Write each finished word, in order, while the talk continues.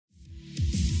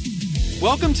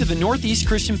Welcome to the Northeast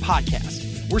Christian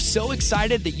Podcast. We're so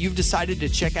excited that you've decided to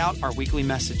check out our weekly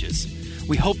messages.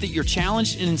 We hope that you're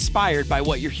challenged and inspired by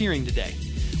what you're hearing today.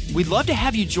 We'd love to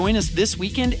have you join us this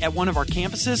weekend at one of our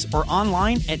campuses or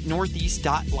online at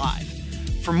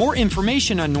northeast.live. For more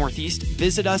information on Northeast,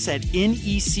 visit us at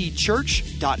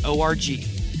necchurch.org.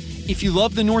 If you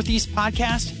love the Northeast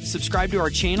Podcast, subscribe to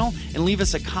our channel and leave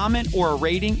us a comment or a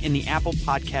rating in the Apple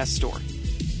Podcast Store.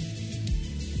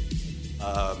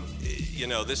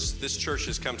 This church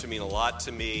has come to mean a lot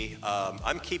to me.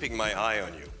 I'm keeping my eye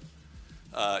on you.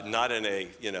 Not in a,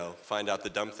 find out the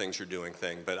dumb things you're doing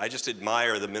thing, but I just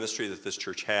admire the ministry that this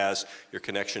church has, your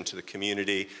connection to the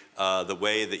community, the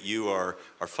way that you are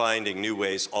finding new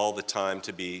ways all the time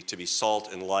to be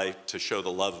salt and light, to show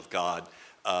the love of God,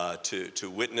 to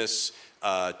witness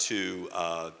to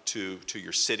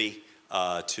your city,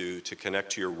 to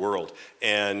connect to your world.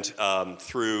 And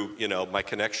through, my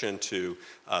connection to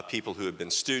people who have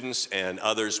been students and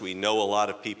others, we know a lot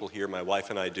of people here, my wife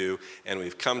and I do, and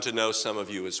we've come to know some of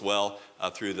you as well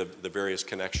through the various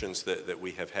connections that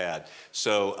we have had.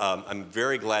 So I'm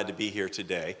very glad to be here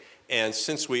today. And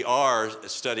since we are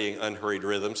studying unhurried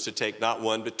rhythms, to take not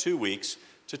 1 but 2 weeks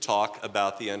to talk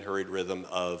about the unhurried rhythm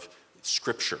of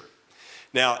Scripture.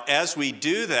 Now, as we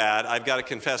do that, I've got to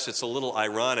confess it's a little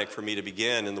ironic for me to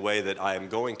begin in the way that I am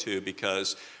going to,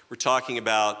 because we're talking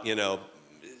about,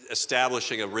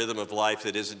 establishing a rhythm of life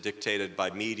that isn't dictated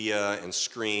by media and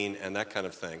screen and that kind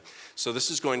of thing. So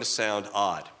this is going to sound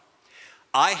odd.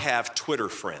 I have Twitter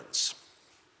friends.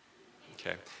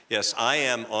 Okay. Yes, I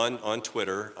am on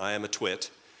Twitter. I am a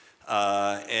twit.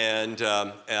 And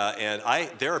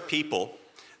there are people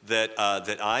that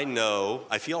I know,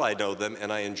 I feel I know them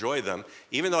and I enjoy them,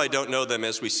 even though I don't know them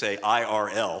as we say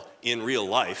IRL, in real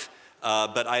life,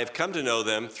 but I have come to know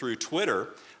them through Twitter,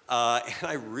 and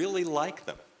I really like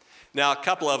them. Now, a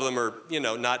couple of them are,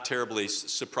 not terribly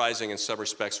surprising in some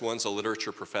respects. One's a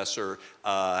literature professor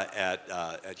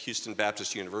at Houston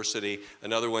Baptist University.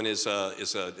 Another one is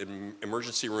an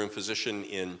emergency room physician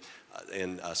in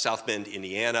South Bend,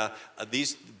 Indiana.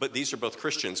 These are both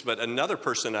Christians. But another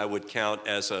person I would count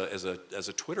as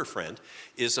a Twitter friend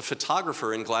is a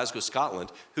photographer in Glasgow,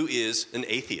 Scotland, who is an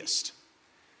atheist.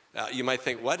 You might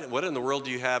think, what in the world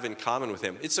do you have in common with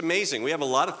him? It's amazing. We have a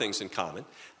lot of things in common,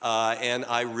 and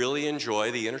I really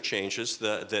enjoy the interchanges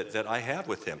that I have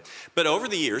with him. But over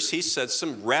the years, he's said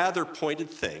some rather pointed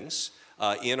things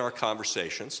in our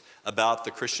conversations about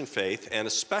the Christian faith and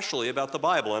especially about the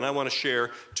Bible, and I want to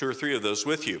share 2 or 3 of those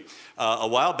with you. A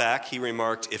while back, he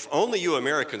remarked, if only you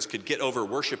Americans could get over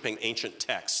worshiping ancient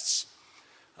texts.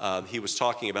 He was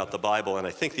talking about the Bible and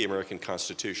I think the American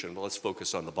Constitution, but let's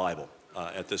focus on the Bible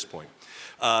at this point.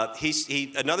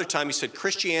 Another time he said,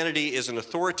 Christianity is an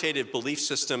authoritative belief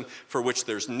system for which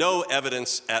there's no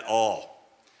evidence at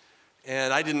all.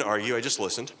 And I didn't argue, I just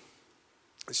listened.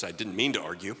 At least I didn't mean to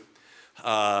argue.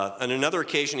 On another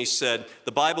occasion, he said,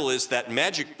 the Bible is that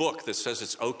magic book that says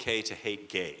it's okay to hate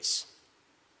gays.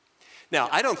 Now,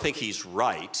 I don't think he's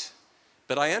right,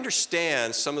 but I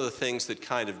understand some of the things that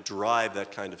kind of drive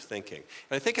that kind of thinking.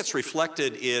 And I think it's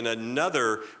reflected in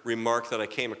another remark that I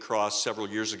came across several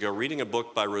years ago, reading a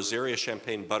book by Rosaria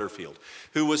Champagne Butterfield,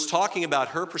 who was talking about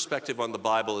her perspective on the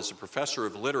Bible as a professor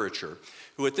of literature,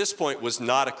 who at this point was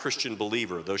not a Christian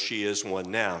believer, though she is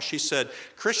one now. She said,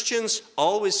 Christians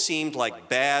always seemed like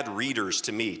bad readers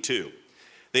to me, too.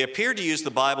 They appeared to use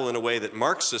the Bible in a way that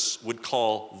Marxists would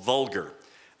call vulgar,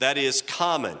 that is,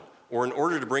 common, or in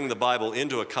order to bring the Bible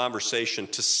into a conversation,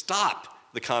 to stop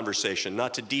the conversation,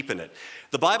 not to deepen it.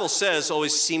 The Bible says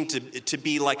always seemed to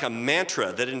be like a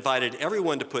mantra that invited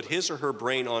everyone to put his or her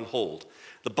brain on hold.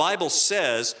 The Bible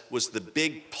says was the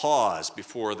big pause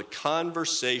before the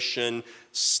conversation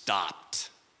stopped.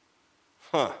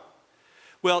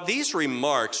 Well, these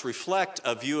remarks reflect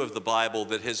a view of the Bible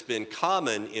that has been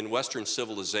common in Western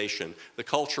civilization, the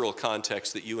cultural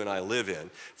context that you and I live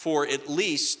in, for at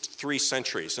least 3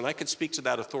 centuries. And I can speak to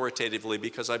that authoritatively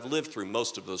because I've lived through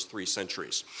most of those 3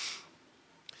 centuries.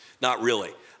 Not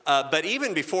really. But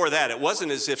even before that, it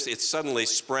wasn't as if it suddenly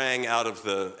sprang out of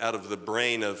the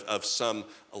brain of some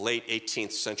late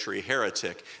 18th century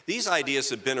heretic. These ideas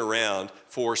have been around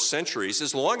for centuries,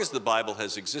 as long as the Bible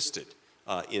has existed.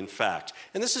 In fact.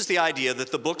 And this is the idea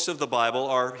that the books of the Bible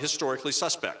are historically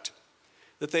suspect,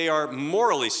 that they are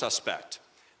morally suspect.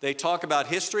 They talk about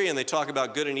history and they talk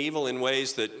about good and evil in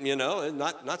ways that,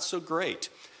 not so great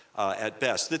at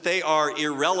best, that they are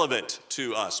irrelevant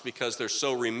to us because they're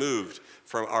so removed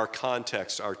from our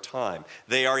context, our time.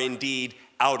 They are indeed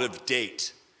out of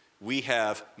date. We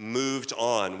have moved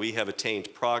on. We have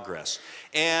attained progress.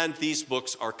 And these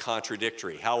books are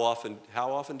contradictory. How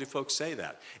often do folks say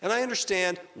that? And I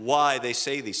understand why they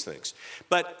say these things.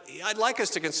 But I'd like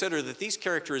us to consider that these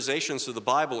characterizations of the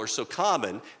Bible are so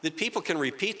common that people can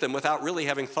repeat them without really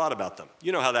having thought about them.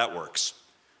 You know how that works.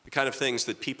 The kind of things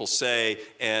that people say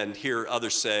and hear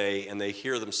others say, and they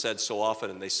hear them said so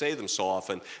often and they say them so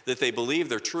often that they believe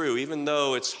they're true, even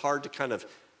though it's hard to kind of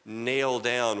nail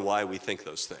down why we think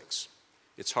those things.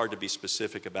 It's hard to be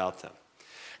specific about them.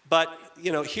 But,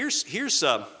 you know, here's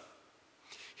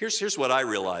what I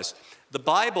realize. The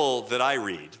Bible that I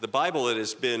read, the Bible that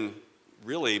has been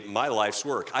really my life's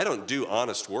work. I don't do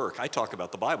honest work. I talk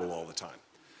about the Bible all the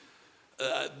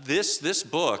time. This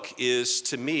book is,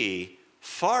 to me,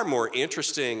 far more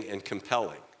interesting and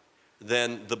compelling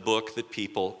than the book that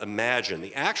people imagine.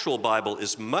 The actual Bible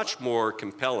is much more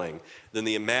compelling than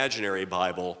the imaginary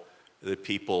Bible that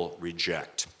people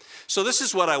reject. So this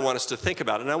is what I want us to think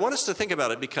about. And I want us to think about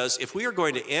it because if we are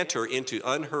going to enter into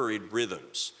unhurried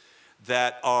rhythms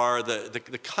that are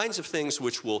the kinds of things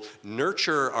which will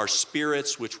nurture our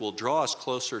spirits, which will draw us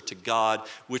closer to God,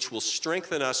 which will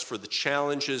strengthen us for the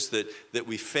challenges that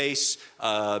we face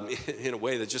in a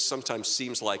way that just sometimes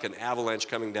seems like an avalanche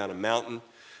coming down a mountain.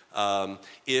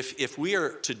 If we are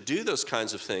to do those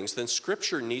kinds of things, then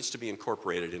Scripture needs to be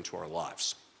incorporated into our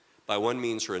lives by one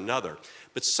means or another.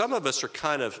 But some of us are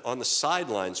kind of on the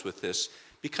sidelines with this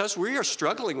because we are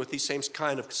struggling with these same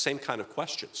kind of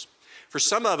questions. For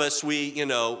some of us,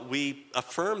 we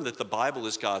affirm that the Bible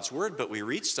is God's word, but we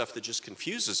read stuff that just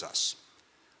confuses us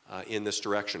in this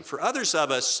direction. For others of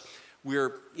us, we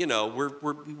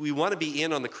want to be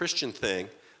in on the Christian thing,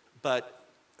 but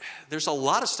there's a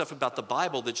lot of stuff about the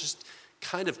Bible that just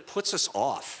kind of puts us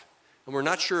off, and we're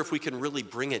not sure if we can really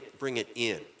bring it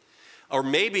in. Or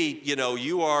maybe,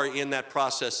 you are in that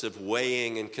process of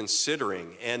weighing and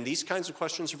considering, and these kinds of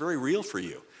questions are very real for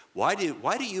you. Why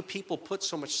do you people put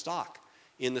so much stock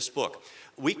in this book?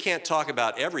 We can't talk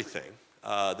about everything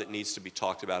that needs to be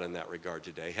talked about in that regard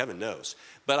today, heaven knows.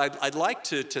 But I'd like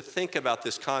to think about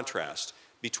this contrast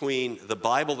between the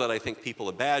Bible that I think people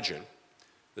imagine,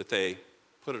 that they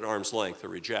put at arm's length or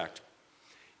reject,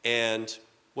 and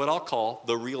what I'll call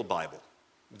the real Bible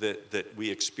that we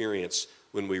experience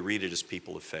when we read it as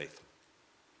people of faith.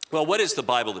 Well, what is the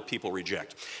Bible that people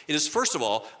reject? It is, first of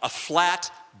all, a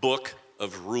flat book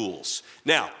of rules.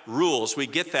 Now, rules, we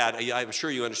get that. I'm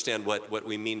sure you understand what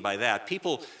we mean by that.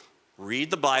 People read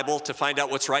the Bible to find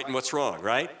out what's right and what's wrong,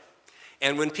 right?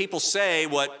 And when people say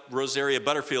what Rosaria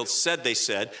Butterfield said they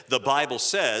said, the Bible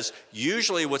says,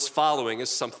 usually what's following is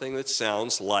something that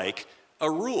sounds like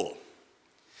a rule.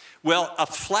 Well, a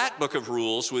flat book of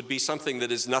rules would be something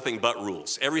that is nothing but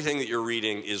rules. Everything that you're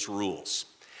reading is rules.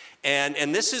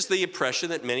 And this is the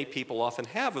impression that many people often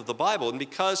have of the Bible. And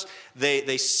because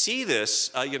they see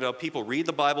this, people read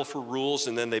the Bible for rules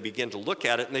and then they begin to look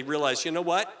at it and they realize, you know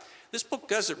what? This book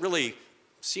doesn't really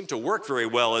seem to work very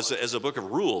well as a book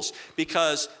of rules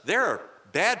because there are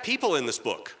bad people in this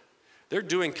book. They're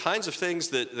doing the kinds of things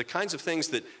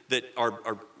that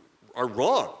are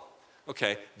wrong.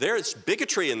 Okay, there's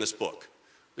bigotry in this book.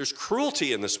 There's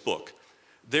cruelty in this book.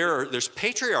 There's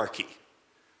patriarchy.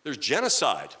 There's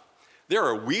genocide. There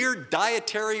are weird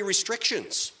dietary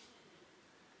restrictions.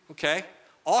 Okay,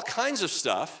 all kinds of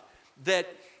stuff that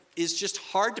is just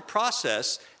hard to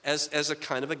process as a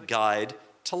kind of a guide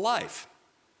to life.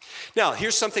 Now,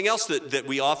 here's something else that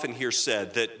we often hear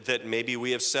said that maybe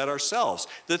we have said ourselves,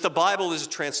 that the Bible is a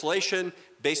translation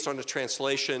based on a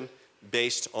translation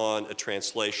based on a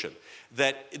translation.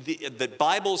 That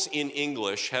Bibles in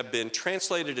English have been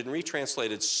translated and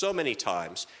retranslated so many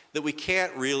times that we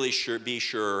can't really be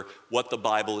sure what the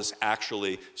Bible is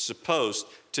actually supposed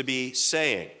to be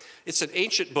saying. It's an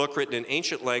ancient book written in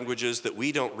ancient languages that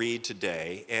we don't read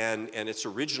today, and its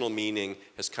original meaning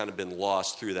has kind of been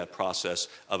lost through that process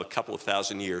of a couple of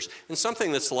thousand years. And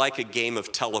something that's like a game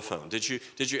of telephone. Did you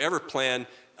ever play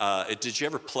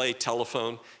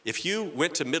telephone? If you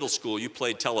went to middle school, you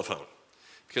played telephone.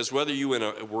 Because whether you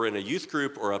were in a youth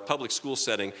group or a public school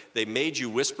setting, they made you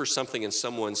whisper something in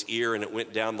someone's ear and it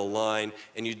went down the line.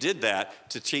 And you did that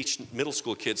to teach middle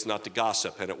school kids not to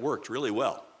gossip, and it worked really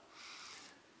well.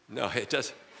 No, it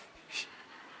does.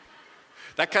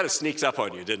 That kind of sneaks up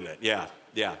on you, didn't it?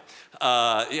 Yeah.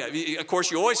 Of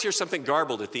course, you always hear something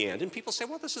garbled at the end. And people say,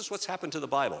 well, this is what's happened to the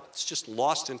Bible. It's just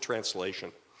lost in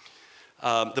translation.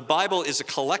 The Bible is a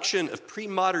collection of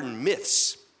pre-modern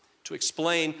myths to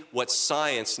explain what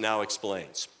science now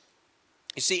explains.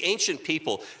 You see, ancient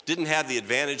people didn't have the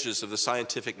advantages of the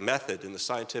scientific method and the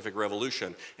scientific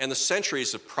revolution and the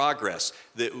centuries of progress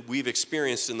that we've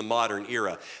experienced in the modern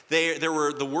era.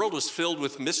 The world was filled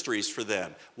with mysteries for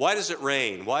them. Why does it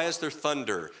rain? Why is there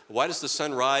thunder? Why does the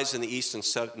sun rise in the east and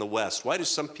set in the west? Why do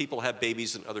some people have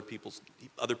babies and other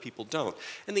people don't?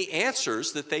 And the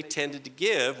answers that they tended to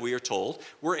give, we are told,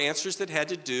 were answers that had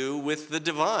to do with the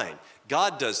divine.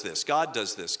 God does this, God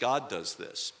does this, God does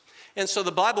this. And so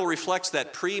the Bible reflects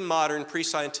that pre-modern,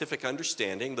 pre-scientific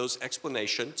understanding, those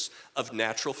explanations of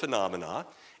natural phenomena.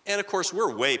 And of course,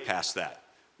 we're way past that.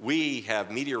 We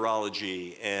have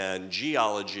meteorology and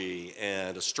geology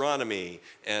and astronomy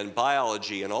and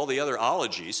biology and all the other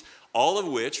ologies, all of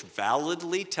which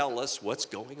validly tell us what's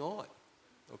going on,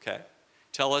 okay?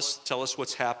 Tell us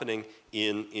what's happening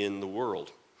in the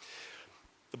world.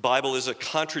 The Bible is a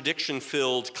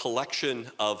contradiction-filled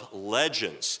collection of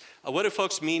legends. What do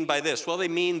folks mean by this? Well, they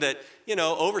mean that,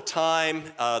 over time,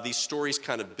 these stories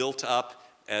kind of built up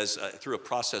as through a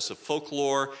process of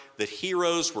folklore, that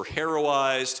heroes were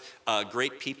heroized,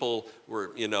 great people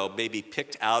were, maybe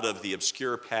picked out of the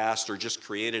obscure past or just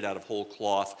created out of whole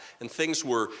cloth, and things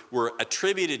were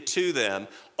attributed to them,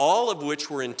 all of which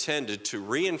were intended to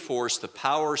reinforce the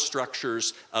power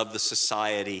structures of the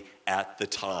society at the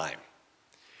time.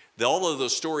 All of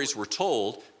those stories were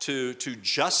told to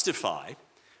justify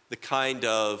the kind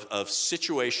of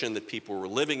situation that people were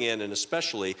living in, and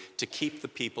especially to keep the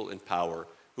people in power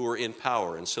who were in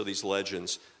power. And so these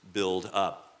legends build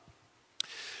up.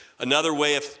 Another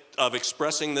way of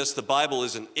expressing this, the Bible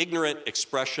is an ignorant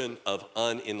expression of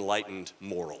unenlightened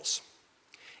morals.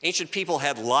 Ancient people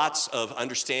had lots of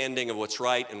understanding of what's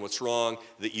right and what's wrong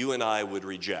that you and I would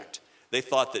reject. They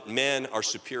thought that men are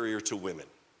superior to women.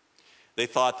 They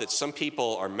thought that some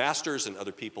people are masters and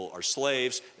other people are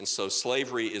slaves, and so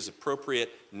slavery is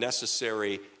appropriate,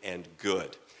 necessary, and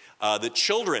good. That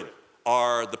children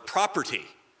are the property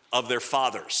of their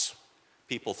fathers.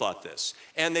 People thought this.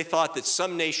 And they thought that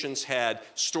some nations had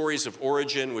stories of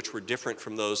origin which were different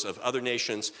from those of other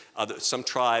nations. Some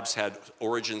tribes had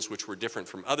origins which were different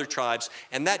from other tribes.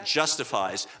 And that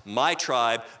justifies my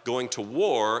tribe going to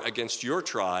war against your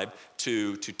tribe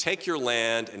to take your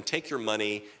land and take your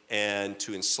money and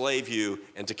to enslave you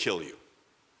and to kill you.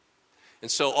 And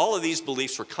so all of these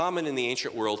beliefs were common in the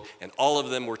ancient world, and all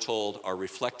of them, we're told, are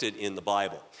reflected in the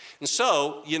Bible. And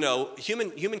so,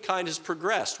 humankind has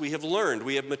progressed. We have learned,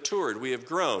 we have matured, we have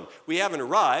grown. We haven't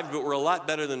arrived, but we're a lot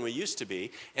better than we used to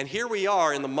be. And here we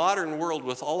are in the modern world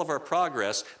with all of our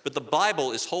progress, but the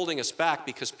Bible is holding us back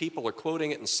because people are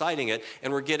quoting it and citing it,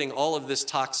 and we're getting all of this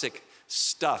toxic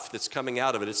stuff that's coming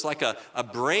out of it. It's like a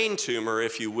brain tumor,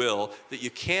 if you will, that you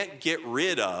can't get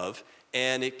rid of,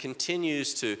 and it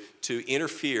continues to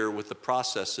interfere with the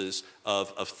processes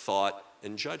of thought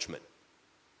and judgment.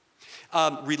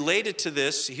 Related to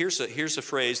this, here's a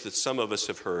phrase that some of us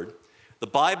have heard. The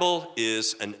Bible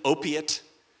is an opiate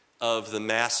of the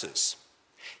masses.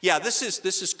 Yeah, this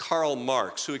is Karl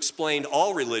Marx, who explained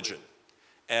all religion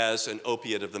as an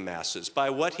opiate of the masses. By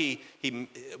what he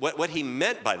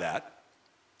meant by that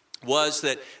was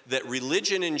that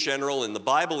religion in general, and the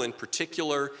Bible in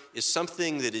particular, is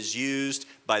something that is used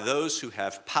by those who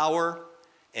have power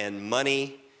and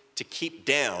money to keep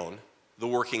down the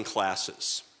working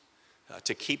classes,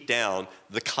 to keep down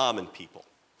the common people.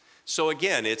 So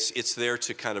again, it's there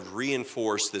to kind of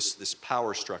reinforce this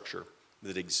power structure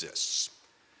that exists.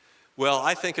 Well,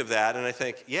 I think of that and I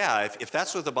think, yeah, if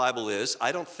that's what the Bible is,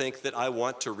 I don't think that I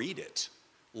want to read it,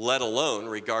 let alone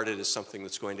regard it as something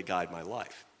that's going to guide my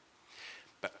life.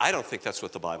 But I don't think that's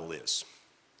what the Bible is.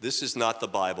 This is not the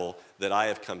Bible that I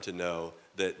have come to know,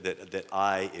 that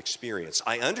I experience.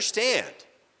 I understand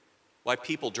why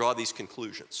people draw these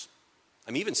conclusions.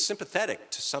 I'm even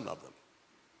sympathetic to some of them.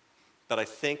 But I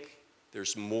think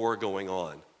there's more going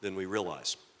on than we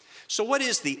realize. So what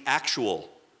is the actual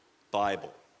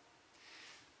Bible?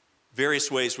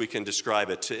 Various ways we can describe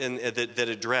it and that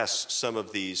address some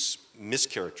of these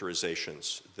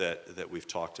mischaracterizations that we've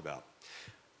talked about.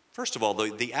 First of all,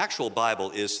 the actual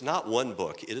Bible is not one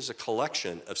book. It is a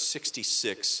collection of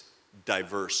 66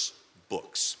 diverse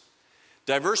books.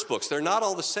 Diverse books, they're not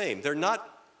all the same. They're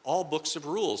not all books of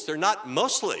rules. They're not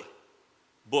mostly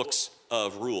books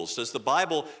of rules. Does the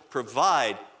Bible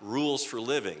provide rules for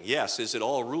living? Yes. Is it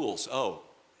all rules? Oh,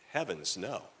 heavens,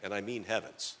 no. And I mean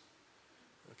heavens.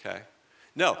 Okay?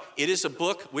 No, it is a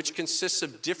book which consists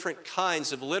of different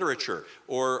kinds of literature,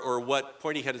 or what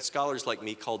pointy-headed scholars like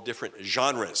me call different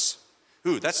genres.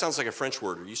 Ooh, that sounds like a French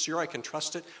word. Are you sure I can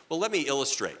trust it? Well, let me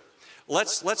illustrate.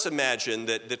 Let's imagine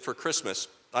that for Christmas,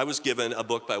 I was given a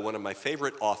book by one of my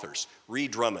favorite authors, Ree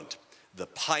Drummond. the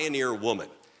pioneer woman.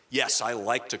 Yes, I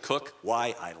like to cook.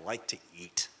 Why? I like to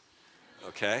eat.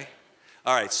 Okay?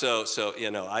 All right, so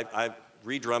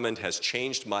Ree Drummond has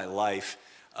changed my life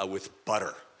with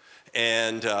butter.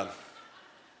 And,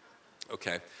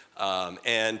 okay.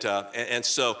 And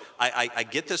so I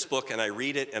get this book and I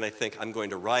read it and I think I'm going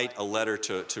to write a letter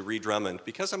to Ree Drummond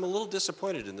because I'm a little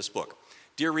disappointed in this book.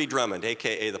 Dear Ree Drummond,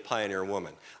 a.k.a. the Pioneer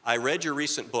Woman, I read your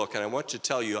recent book and I want to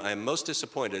tell you I am most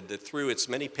disappointed that through its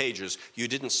many pages you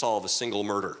didn't solve a single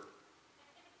murder.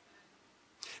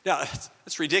 Now,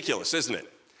 that's ridiculous, isn't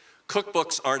it?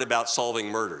 Cookbooks aren't about solving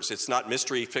murders. It's not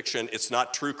mystery fiction. It's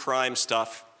not true crime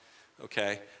stuff,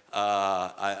 okay?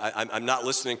 I'm not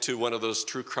listening to one of those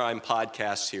true crime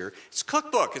podcasts here. It's a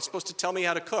cookbook. It's supposed to tell me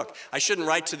how to cook. I shouldn't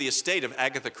write to the estate of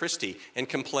Agatha Christie and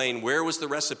complain, where was the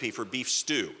recipe for beef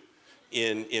stew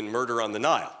in Murder on the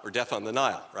Nile, or Death on the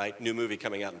Nile, right? New movie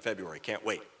coming out in February. Can't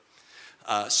wait.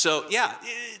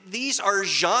 These are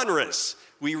genres.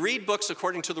 We read books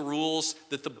according to the rules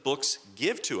that the books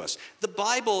give to us. The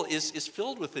Bible is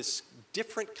filled with this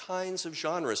different kinds of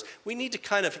genres. We need to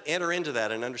kind of enter into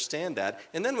that and understand that.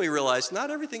 And then we realize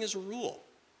not everything is a rule,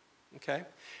 okay?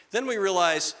 Then we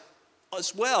realize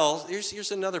as well,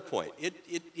 here's another point. It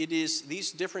is,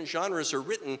 these different genres are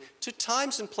written to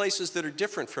times and places that are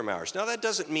different from ours. Now, that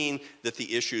doesn't mean that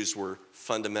the issues were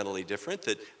fundamentally different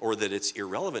or that it's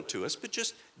irrelevant to us, but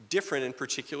just different in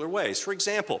particular ways. For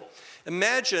example,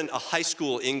 imagine a high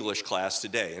school English class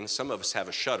today, and some of us have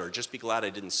a shudder. Just be glad I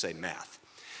didn't say math.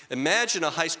 Imagine a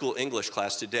high school English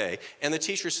class today, and the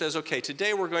teacher says, okay,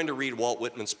 today we're going to read Walt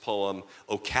Whitman's poem,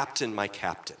 "O Captain, My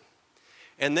Captain."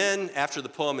 And then after the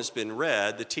poem has been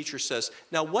read, the teacher says,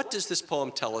 now what does this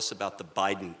poem tell us about the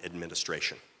Biden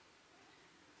administration?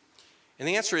 And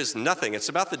the answer is nothing. It's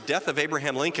about the death of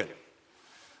Abraham Lincoln.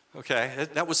 Okay,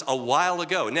 that was a while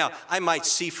ago. Now, I might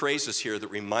see phrases here that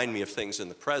remind me of things in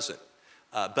the present,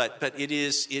 but it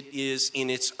is in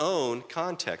its own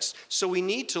context. So we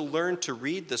need to learn to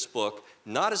read this book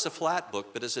not as a flat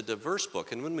book, but as a diverse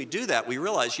book. And when we do that, we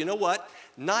realize, you know what?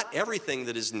 Not everything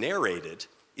that is narrated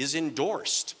is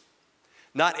endorsed.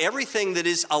 Not everything that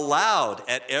is allowed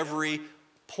at every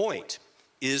point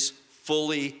is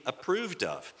fully approved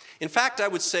of. In fact, I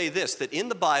would say this, that in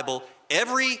the Bible,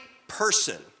 every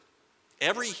person,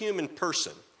 every human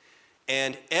person,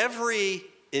 and every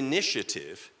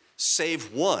initiative,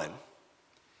 save one,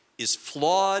 is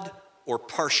flawed or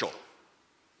partial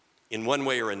in one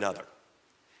way or another.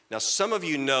 Now, some of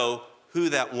you know who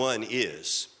that one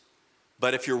is,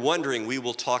 but if you're wondering, we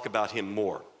will talk about him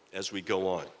more as we go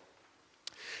on.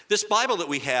 This Bible that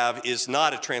we have is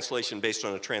not a translation based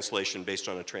on a translation based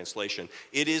on a translation.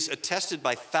 It is attested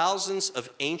by thousands of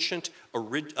ancient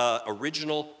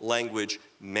original language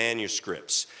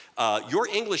manuscripts. Your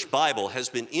English Bible has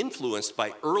been influenced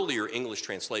by earlier English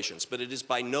translations, but it is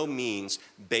by no means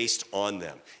based on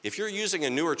them. If you're using a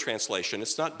newer translation,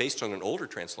 it's not based on an older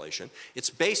translation. It's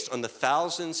based on the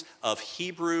thousands of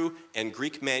Hebrew and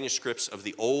Greek manuscripts of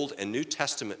the Old and New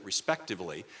Testament,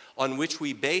 respectively, on which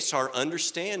we base our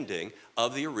understanding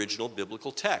of the original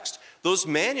biblical text. Those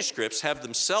manuscripts have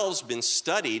themselves been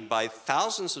studied by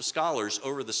thousands of scholars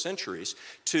over the centuries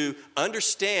to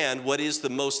understand what is the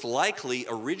most likely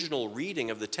original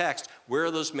reading of the text, where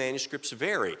those manuscripts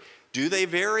vary. Do they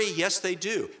vary? Yes, they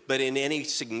do. But in any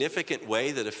significant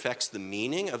way that affects the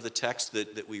meaning of the text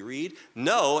that we read?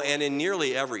 No, and in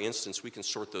nearly every instance, we can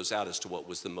sort those out as to what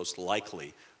was the most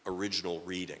likely original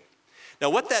reading. Now,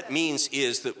 what that means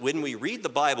is that when we read the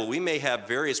Bible, we may have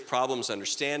various problems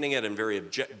understanding it and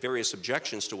various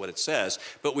objections to what it says,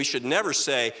 but we should never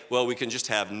say, well, we can just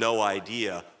have no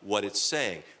idea what it's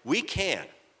saying. We can.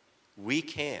 We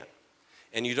can.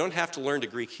 And you don't have to learn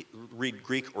to read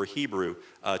Greek or Hebrew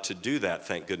to do that,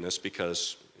 thank goodness,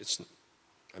 because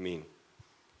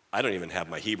I don't even have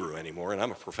my Hebrew anymore, and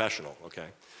I'm a professional, okay?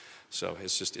 So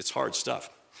it's hard stuff.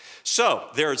 So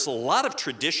there's a lot of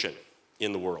tradition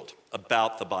in the world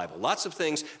about the Bible. Lots of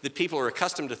things that people are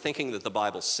accustomed to thinking that the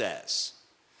Bible says.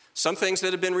 Some things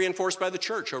that have been reinforced by the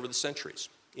church over the centuries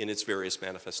in its various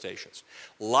manifestations.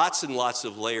 Lots and lots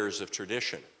of layers of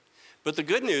tradition. But the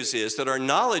good news is that our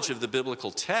knowledge of the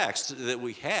biblical text that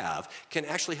we have can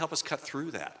actually help us cut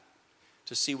through that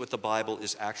to see what the Bible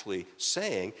is actually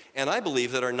saying. And I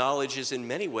believe that our knowledge is in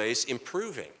many ways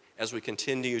improving as we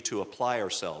continue to apply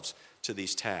ourselves to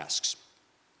these tasks.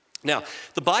 Now,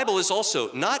 the Bible is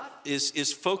also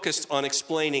is focused on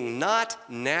explaining not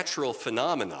natural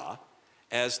phenomena,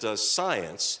 as does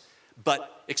science,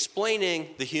 but explaining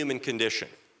the human condition.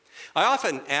 I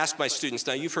often ask my students,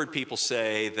 now you've heard people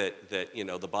say that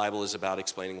the Bible is about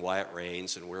explaining why it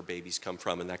rains and where babies come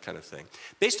from and that kind of thing.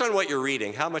 Based on what you're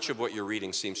reading, how much of what you're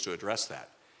reading seems to address that?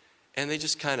 And they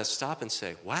just kind of stop and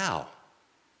say, wow,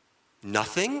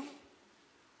 nothing?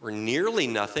 Or nearly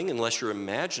nothing, unless you're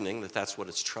imagining that that's what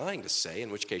it's trying to say, in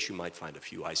which case you might find a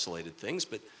few isolated things,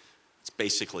 but it's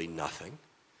basically nothing.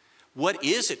 What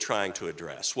is it trying to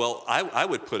address? Well, I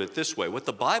would put it this way. What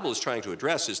the Bible is trying to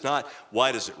address is not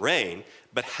why does it rain,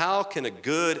 but how can a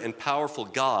good and powerful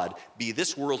God be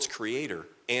this world's creator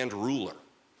and ruler?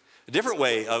 A different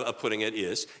way of putting it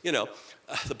is,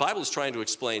 the Bible is trying to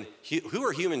explain who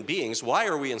are human beings, why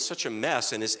are we in such a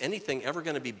mess, and is anything ever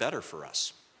going to be better for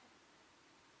us?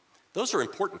 Those are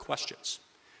important questions.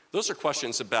 Those are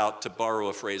questions about, to borrow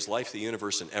a phrase, life, the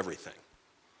universe, and everything.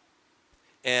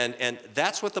 And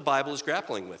that's what the Bible is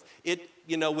grappling with.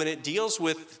 When it deals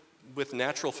with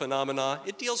natural phenomena,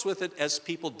 it deals with it as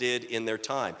people did in their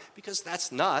time, because that's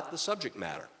not the subject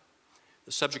matter.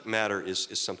 The subject matter is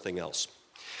something else.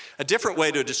 A different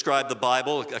way to describe the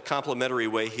Bible, a complementary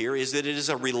way here, is that it is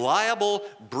a reliable,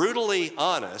 brutally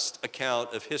honest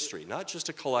account of history, not just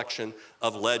a collection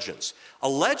of legends. A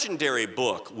legendary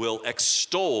book will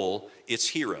extol its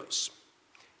heroes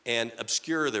and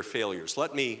obscure their failures.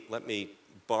 Let me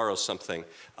borrow something.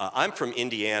 I'm from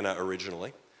Indiana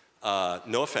originally.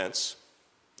 No offense,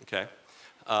 okay?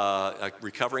 A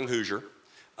recovering Hoosier,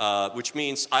 which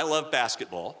means I love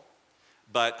basketball,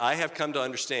 but I have come to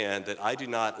understand that I do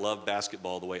not love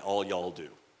basketball the way all y'all do,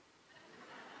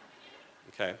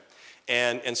 okay?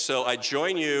 And so I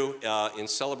join you in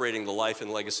celebrating the life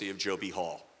and legacy of Joe B.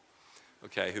 Hall,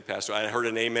 okay, who passed away. I heard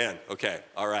an amen. Okay,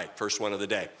 all right, first one of the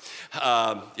day.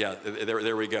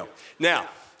 There we go. Now,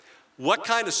 what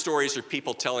kind of stories are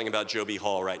people telling about Joe B.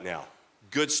 Hall right now?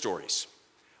 Good stories.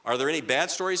 Are there any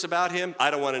bad stories about him? I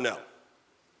don't want to know.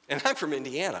 And I'm from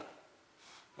Indiana.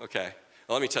 Okay.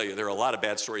 Well, let me tell you, there are a lot of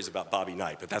bad stories about Bobby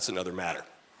Knight, but that's another matter.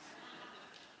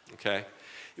 Okay.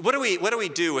 What do we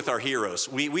do with our heroes?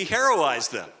 We heroize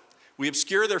them. We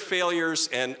obscure their failures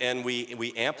and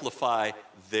we amplify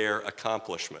their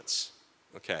accomplishments.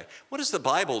 Okay. What does the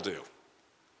Bible do?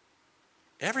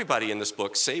 Everybody in this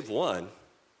book, save one,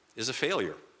 is a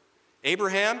failure.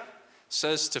 Abraham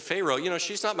says to Pharaoh,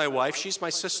 she's not my wife, she's my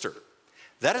sister.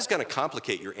 That is going to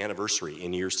complicate your anniversary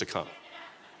in years to come.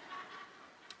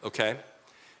 Okay?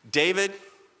 David,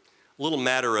 a little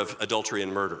matter of adultery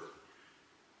and murder.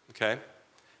 Okay?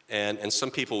 And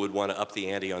some people would want to up the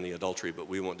ante on the adultery, but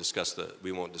we won't discuss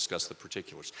the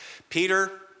particulars.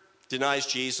 Peter denies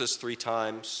Jesus 3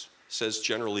 times, says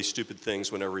generally stupid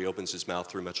things whenever he opens his mouth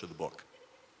through much of the book.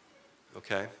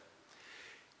 Okay?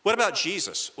 What about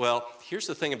Jesus? Well, here's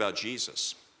the thing about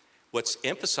Jesus. What's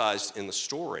emphasized in the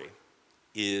story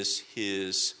is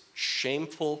his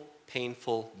shameful,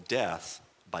 painful death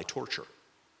by torture.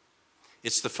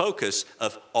 It's the focus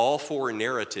of all 4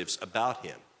 narratives about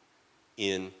him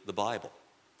in the Bible.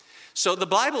 So the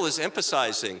Bible is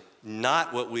emphasizing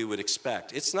not what we would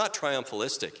expect. It's not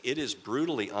triumphalistic. It is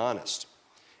brutally honest.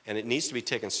 And it needs to be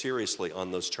taken seriously on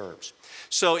those terms.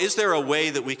 So is there a way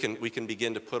that we can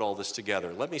begin to put all this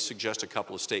together? Let me suggest a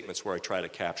couple of statements where I try to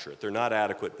capture it. They're not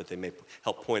adequate, but they may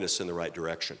help point us in the right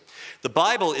direction. The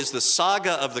Bible is the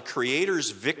saga of the Creator's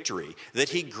victory that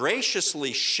he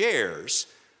graciously shares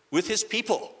with his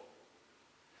people.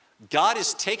 God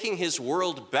is taking his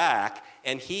world back,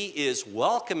 and he is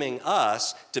welcoming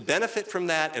us to benefit from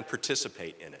that and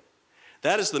participate in it.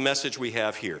 That is the message we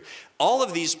have here. All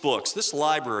of these books, this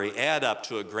library, add up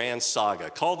to a grand saga.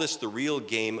 Call this the real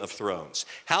Game of Thrones.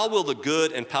 How will the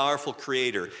good and powerful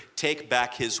Creator take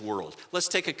back his world? Let's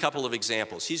take a couple of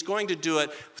examples. He's going to do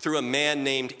it through a man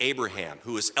named Abraham,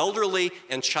 who is elderly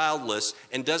and childless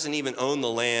and doesn't even own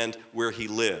the land where he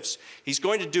lives. He's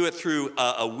going to do it through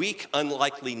a weak,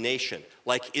 unlikely nation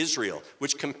like Israel,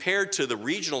 which compared to the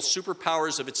regional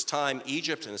superpowers of its time,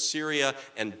 Egypt and Assyria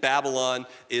and Babylon,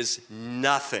 is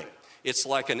nothing. It's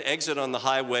like an exit on the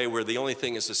highway where the only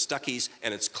thing is the Stuckey's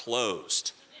and it's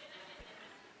closed.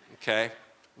 Okay?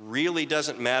 Really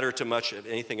doesn't matter to much of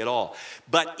anything at all.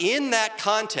 But in that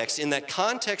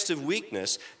context of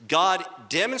weakness, God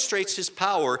demonstrates his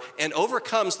power and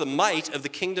overcomes the might of the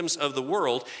kingdoms of the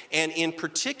world. And in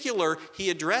particular, he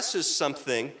addresses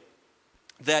something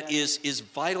that is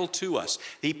vital to us.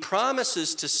 He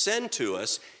promises to send to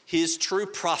us his true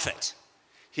prophet,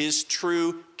 his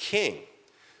true king,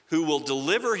 who will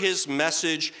deliver his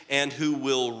message and who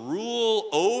will rule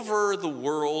over the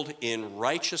world in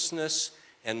righteousness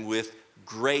and with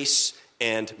grace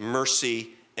and mercy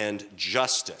and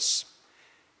justice.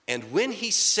 And when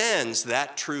he sends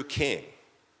that true king,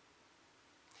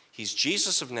 He's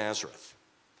Jesus of Nazareth,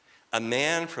 a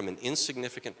man from an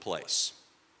insignificant place,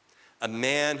 a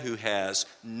man who has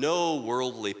no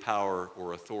worldly power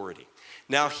or authority.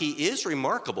 Now, he is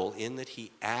remarkable in that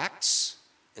he acts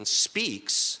and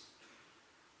speaks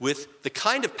with the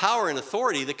kind of power and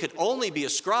authority that could only be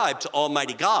ascribed to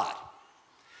Almighty God.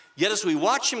 Yet as we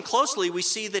watch him closely, we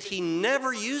see that he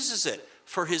never uses it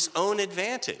for his own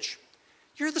advantage.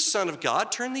 You're the Son of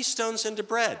God, turn these stones into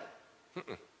bread.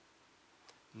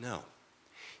 No.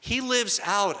 He lives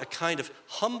out a kind of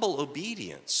humble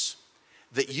obedience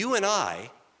that you and I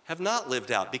have not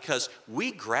lived out because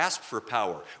we grasp for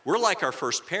power. We're like our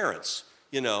first parents,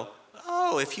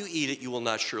 Oh, if you eat it, you will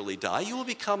not surely die. You will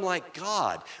become like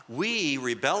God. We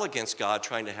rebel against God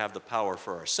trying to have the power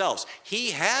for ourselves.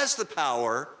 He has the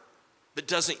power, but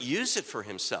doesn't use it for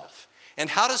himself. And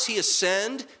how does he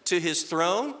ascend to his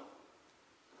throne?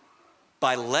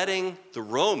 By letting the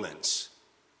Romans,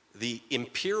 the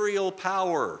imperial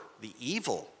power, the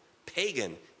evil,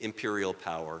 pagan imperial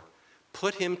power,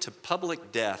 put him to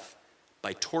public death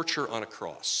by torture on a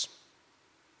cross.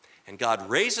 And God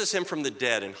raises him from the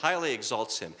dead and highly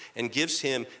exalts him and gives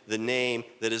him the name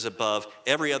that is above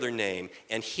every other name.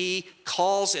 And he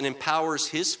calls and empowers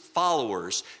his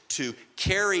followers to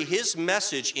carry his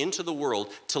message into the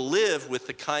world, to live with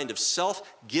the kind of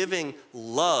self-giving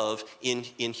love in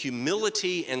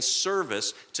humility and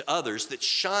service to others that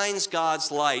shines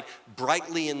God's light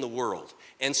brightly in the world.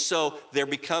 And so there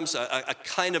becomes a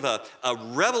kind of a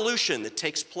revolution that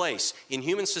takes place in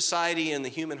human society and the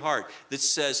human heart that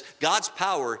says God's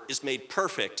power is made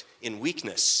perfect in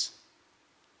weakness.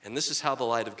 And this is how the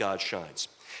light of God shines.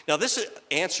 Now, this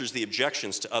answers the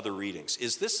objections to other readings.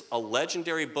 Is this a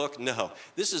legendary book? No.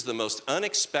 This is the most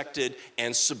unexpected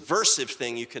and subversive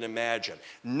thing you can imagine.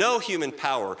 No human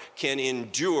power can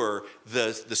endure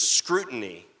the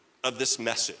scrutiny of this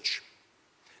message.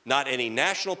 Not any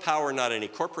national power, not any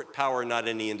corporate power, not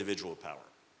any individual power.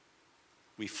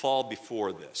 We fall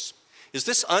before this. Is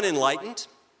this unenlightened?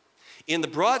 In the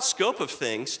broad scope of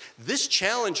things, this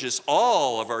challenges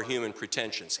all of our human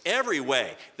pretensions. Every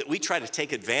way that we try to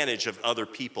take advantage of other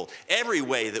people, every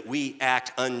way that we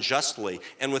act unjustly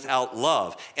and without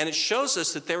love. And it shows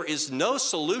us that there is no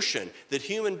solution that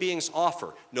human beings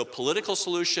offer. No political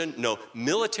solution, no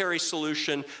military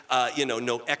solution,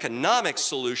 no economic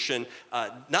solution.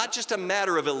 Not just a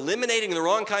matter of eliminating the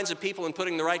wrong kinds of people and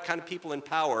putting the right kind of people in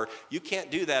power. You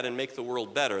can't do that and make the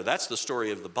world better. That's the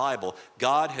story of the Bible.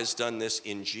 God has done this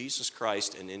in Jesus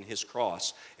Christ and in his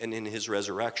cross and in his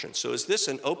resurrection. So is this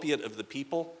an opiate of the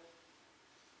people?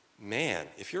 Man,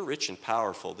 if you're rich and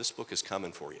powerful, this book is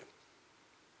coming for you.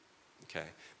 Okay?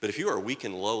 But if you are weak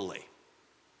and lowly,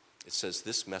 it says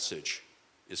this message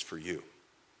is for you.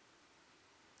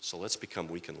 So let's become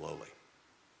weak and lowly.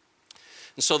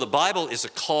 And so the Bible is a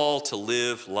call to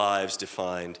live lives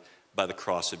defined by the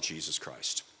cross of Jesus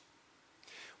Christ.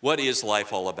 What is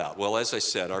life all about? Well, as I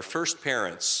said, our first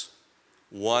parents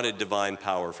wanted divine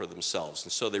power for themselves,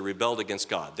 and so they rebelled against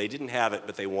God. They didn't have it,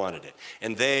 but they wanted it.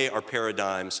 And they are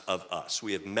paradigms of us.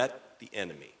 We have met the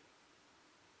enemy.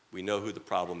 We know who the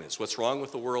problem is. What's wrong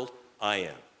with the world? I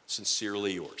am.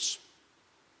 Sincerely yours.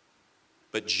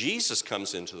 But Jesus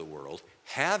comes into the world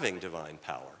having divine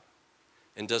power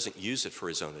and doesn't use it for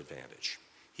his own advantage.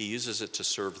 He uses it to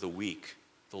serve the weak,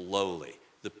 the lowly,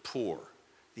 the poor,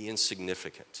 the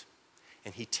insignificant.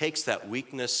 And he takes that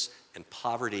weakness and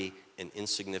poverty and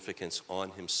insignificance on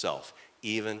himself,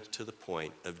 even to the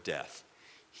point of death.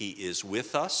 He is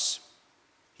with us.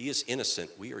 He is innocent.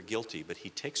 We are guilty, but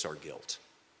he takes our guilt.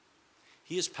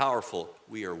 He is powerful.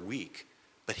 We are weak,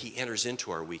 but he enters into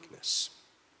our weakness.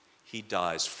 He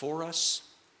dies for us.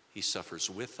 He suffers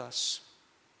with us.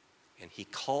 And he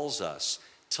calls us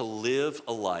to live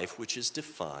a life which is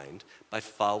defined by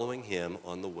following him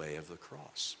on the way of the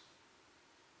cross.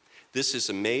 This is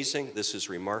amazing, this is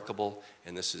remarkable,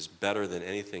 and this is better than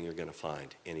anything you're going to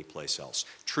find anyplace else.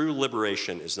 True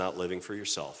liberation is not living for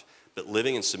yourself, but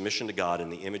living in submission to God in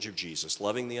the image of Jesus,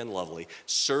 loving the unlovely,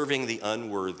 serving the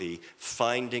unworthy,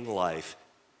 finding life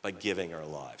by giving our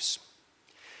lives.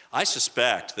 I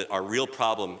suspect that our real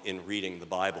problem in reading the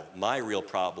Bible, my real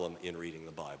problem in reading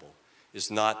the Bible,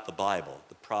 is not the Bible.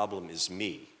 The problem is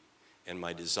me and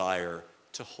my desire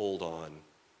to hold on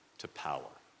to power,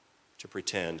 to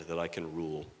pretend that I can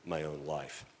rule my own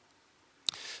life.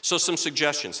 So some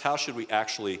suggestions. How should we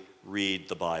actually read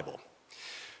the Bible?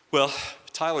 Well,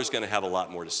 Tyler's going to have a lot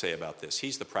more to say about this.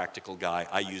 He's the practical guy.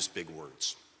 I use big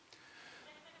words.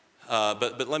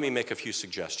 But let me make a few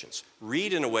suggestions.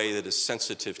 Read in a way that is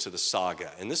sensitive to the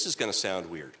saga. And this is going to sound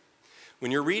weird.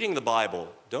 When you're reading the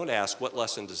Bible, don't ask, what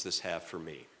lesson does this have for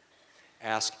me?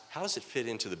 ask, how does it fit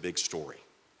into the big story?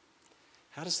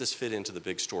 How does this fit into the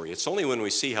big story? It's only when we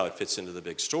see how it fits into the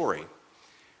big story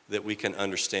that we can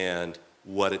understand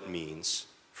what it means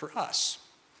for us.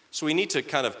 So we need to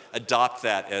kind of adopt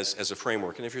that as a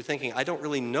framework. And if you're thinking, I don't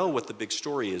really know what the big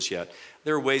story is yet,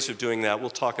 there are ways of doing that. We'll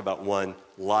talk about one,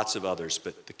 lots of others,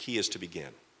 but the key is to begin.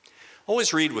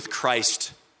 Always read with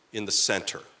Christ in the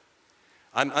center.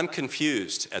 I'm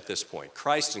confused at this point.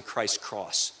 Christ and Christ's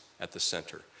cross at the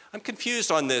center. I'm confused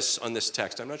on this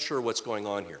text. I'm not sure what's going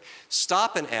on here.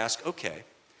 Stop and ask, okay,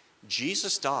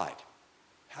 Jesus died.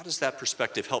 How does that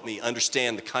perspective help me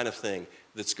understand the kind of thing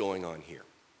that's going on here?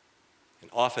 And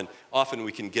often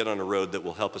we can get on a road that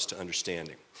will help us to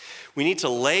understanding. We need to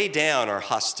lay down our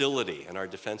hostility and our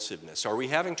defensiveness. Are we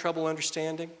having trouble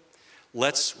understanding?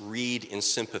 Let's read in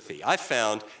sympathy. I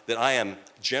found that I am,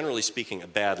 generally speaking, a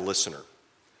bad listener.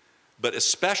 But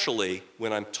especially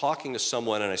when I'm talking to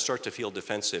someone and I start to feel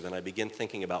defensive and I begin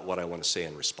thinking about what I want to say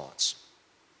in response.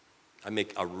 I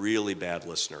make a really bad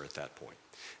listener at that point.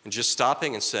 And just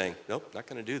stopping and saying, nope, not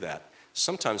going to do that,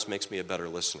 sometimes makes me a better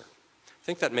listener. I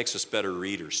think that makes us better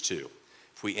readers too,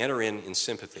 if we enter in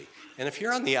sympathy. And if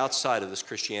you're on the outside of this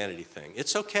Christianity thing,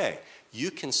 it's okay.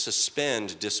 You can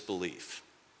suspend disbelief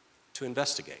to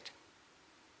investigate.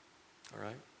 All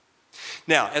right?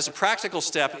 Now, as a practical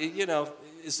step,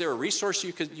 is there a resource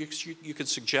you could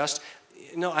suggest?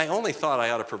 I only thought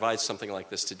I ought to provide something like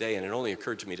this today, and it only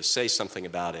occurred to me to say something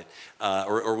about it,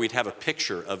 or we'd have a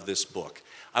picture of this book.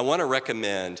 I want to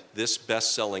recommend this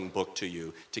best-selling book to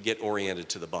you to get oriented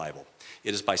to the Bible.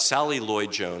 It is by Sally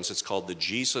Lloyd-Jones. It's called the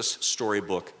Jesus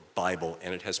Storybook Bible,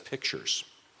 and it has pictures.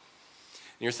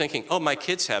 And you're thinking, oh, my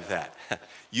kids have that.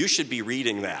 You should be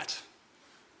reading that.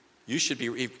 You should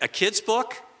be a kid's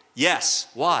book? Yes.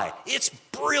 Why? It's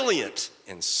brilliant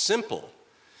and simple.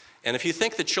 And if you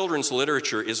think that children's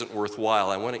literature isn't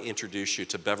worthwhile, I want to introduce you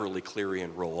to Beverly Cleary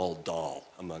and Roald Dahl,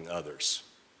 among others.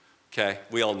 Okay?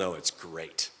 We all know it's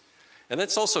great. And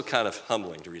that's also kind of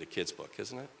humbling to read a kid's book,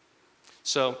 isn't it?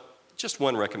 So, just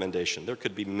one recommendation. There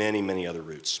could be many, many other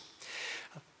routes.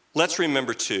 Let's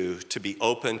remember, too, to be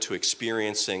open to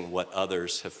experiencing what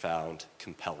others have found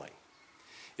compelling.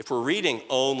 If we're reading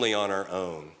only on our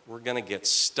own, we're going to get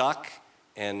stuck,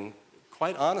 and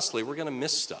quite honestly, we're going to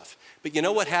miss stuff. But you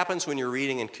know what happens when you're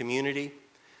reading in community?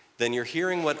 Then you're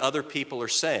hearing what other people are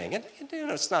saying. And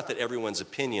it's not that everyone's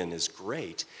opinion is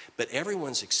great, but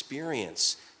everyone's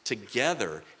experience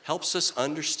together helps us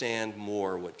understand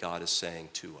more what God is saying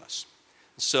to us.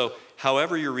 So,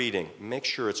 however you're reading, make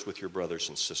sure it's with your brothers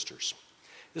and sisters.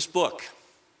 This book,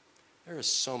 there is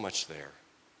so much there.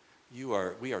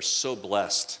 We are so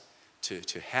blessed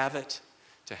to have it,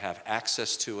 to have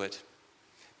access to it.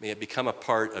 May it become a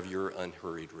part of your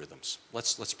unhurried rhythms.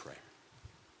 Let's pray.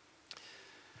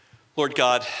 Lord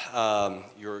God,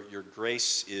 your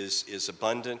grace is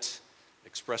abundant,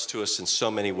 expressed to us in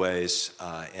so many ways,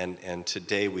 and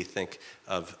today we think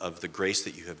of the grace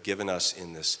that you have given us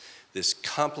in this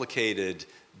complicated,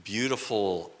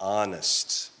 beautiful,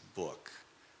 honest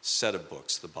set of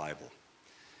books, the Bible.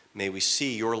 May we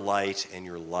see your light and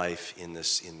your life in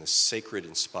this sacred,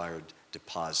 inspired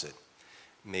deposit.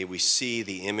 May we see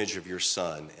the image of your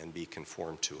Son and be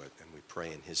conformed to it, and we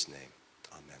pray in his name.